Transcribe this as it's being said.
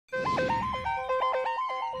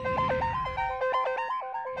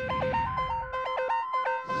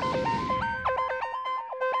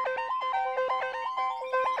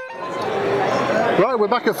Right, we're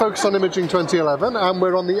back at Focus on Imaging 2011 and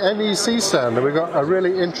we're on the NEC stand and we've got a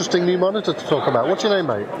really interesting new monitor to talk about. What's your name,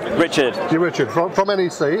 mate? Richard. You're Richard from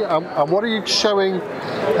NEC, and what are you showing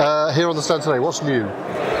here on the stand today? What's new?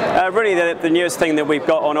 Really the newest thing that we've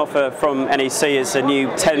got on offer from NEC is a new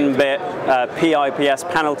 10-bit PIPS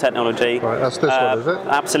panel technology. Right, that's this one, is it?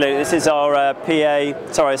 Absolutely. This is our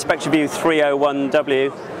Spectraview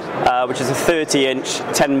 301W. Which is a 30-inch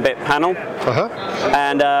 10-bit panel,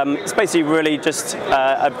 and it's basically really just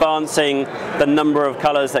advancing the number of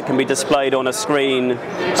colours that can be displayed on a screen.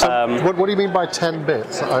 So what do you mean by 10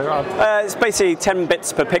 bits? It's basically 10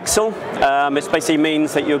 bits per pixel. It basically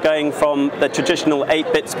means that you're going from the traditional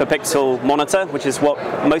 8 bits per pixel monitor, which is what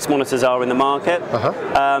most monitors are in the market,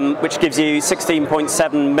 which gives you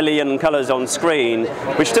 16.7 million colours on screen,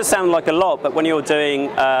 which does sound like a lot, but when you're doing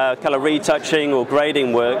colour retouching or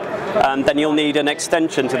grading work, then you'll need an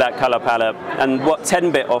extension to that colour palette. And what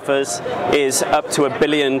 10-bit offers is up to 1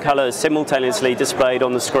 billion colours simultaneously displayed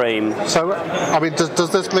on the screen. So, I mean,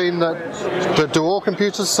 does this mean that do all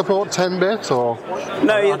computers support 10-bit, or?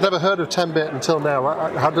 No, I've never heard of 10-bit until now.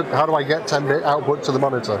 How do I get 10-bit output to the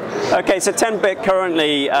monitor? Okay, so 10-bit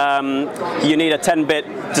currently, you need a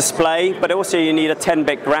 10-bit display, but also you need a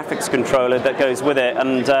 10-bit graphics controller that goes with it.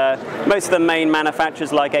 And most of the main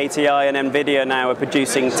manufacturers like ATI and NVIDIA now are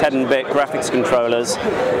producing 10-bit graphics controllers,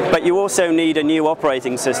 but you also need a new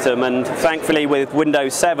operating system, and thankfully with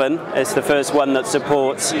Windows 7 it's the first one that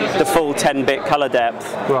supports the full 10-bit color depth.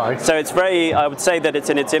 Right. So it's I would say that it's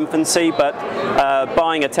in its infancy, but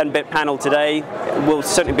buying a 10-bit panel today will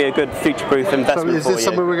certainly be a good future-proof investment for you. So is this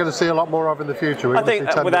something we're going to see a lot more of in the future? I think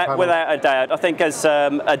without a doubt. I think as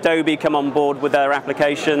Adobe come on board with their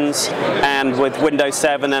applications, and with Windows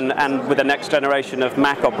 7 and with the next generation of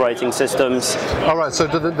Mac operating systems. All right, so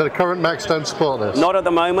do the current Macs don't support this? Not at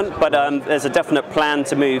the moment, but there's a definite plan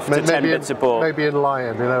to move to 10-bit support. Maybe in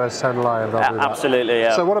Lion, S10 Lion. Absolutely,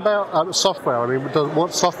 yeah. So what about software? I mean,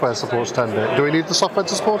 what software supports 10-bit? Do we need the software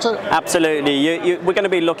to support it? Absolutely. We're going to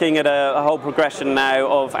be looking at a whole progression now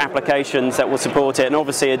of applications that will support it, and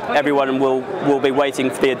obviously everyone will be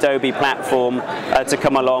waiting for the Adobe platform to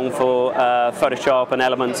come along for Photoshop and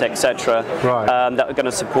Elements, etc. Right. That are going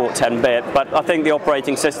to support 10-bit. But I think the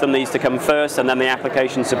operating system needs to come first, and then the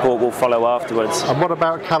application support will follow afterwards. And what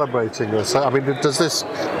about calibrating this? I mean, does this?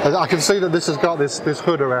 I can see that this has got this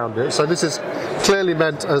hood around it, so this is clearly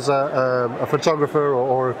meant as a photographer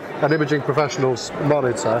or an imaging professional's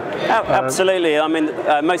monitor. Absolutely. I mean,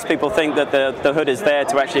 most people think that the hood is there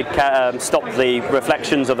to actually stop the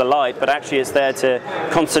reflections of the light, but actually it's there to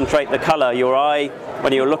concentrate the color. Your eye,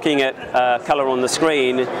 when you're looking at colour on the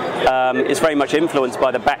screen, is very much influenced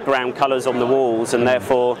by the background colours on the walls, and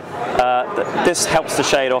therefore this helps to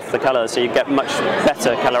shade off the colour, so you get much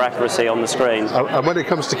better colour accuracy on the screen. And when it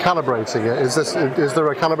comes to calibrating it, is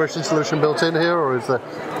there a calibration solution built in here, or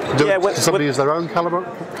does somebody use their own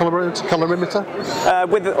colorimeter?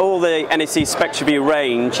 With all the NEC Spectraview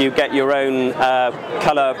range, you get your own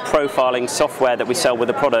colour profiling software that we sell with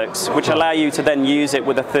the products, which allow you to then use it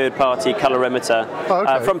with a third-party colorimeter.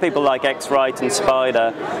 From people like X-Rite and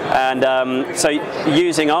Spider, and so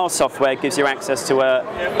using our software gives you access to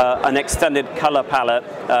an extended colour palette,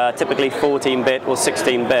 typically 14-bit or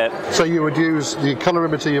 16-bit. So you would use the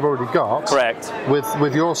colorimeter you've already got, correct,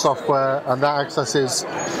 with your software, and that accesses.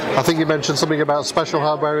 I think you mentioned something about special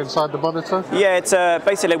hardware inside the monitor. Yeah, it's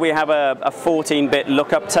basically we have a 14-bit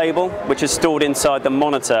lookup table which is stored inside the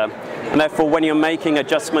monitor, and therefore when you're making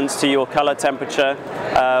adjustments to your colour temperature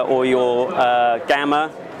or your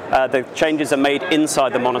gamma, the changes are made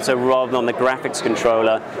inside the monitor rather than on the graphics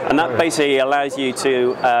controller, and that basically allows you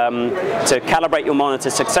to calibrate your monitor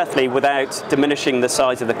successfully without diminishing the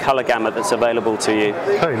size of the colour gamut that's available to you.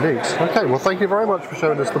 Okay, neat. Okay, well thank you very much for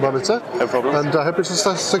showing us the monitor. No problem. And I hope it's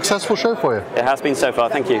a successful show for you. It has been so far,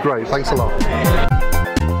 thank you. Great, thanks a lot.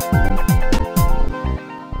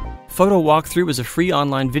 Photo Walkthrough is a free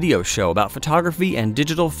online video show about photography and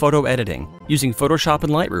digital photo editing using Photoshop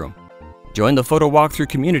and Lightroom. Join the Photo Walkthrough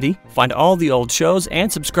community, find all the old shows, and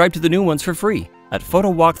subscribe to the new ones for free at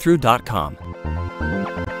photowalkthrough.com.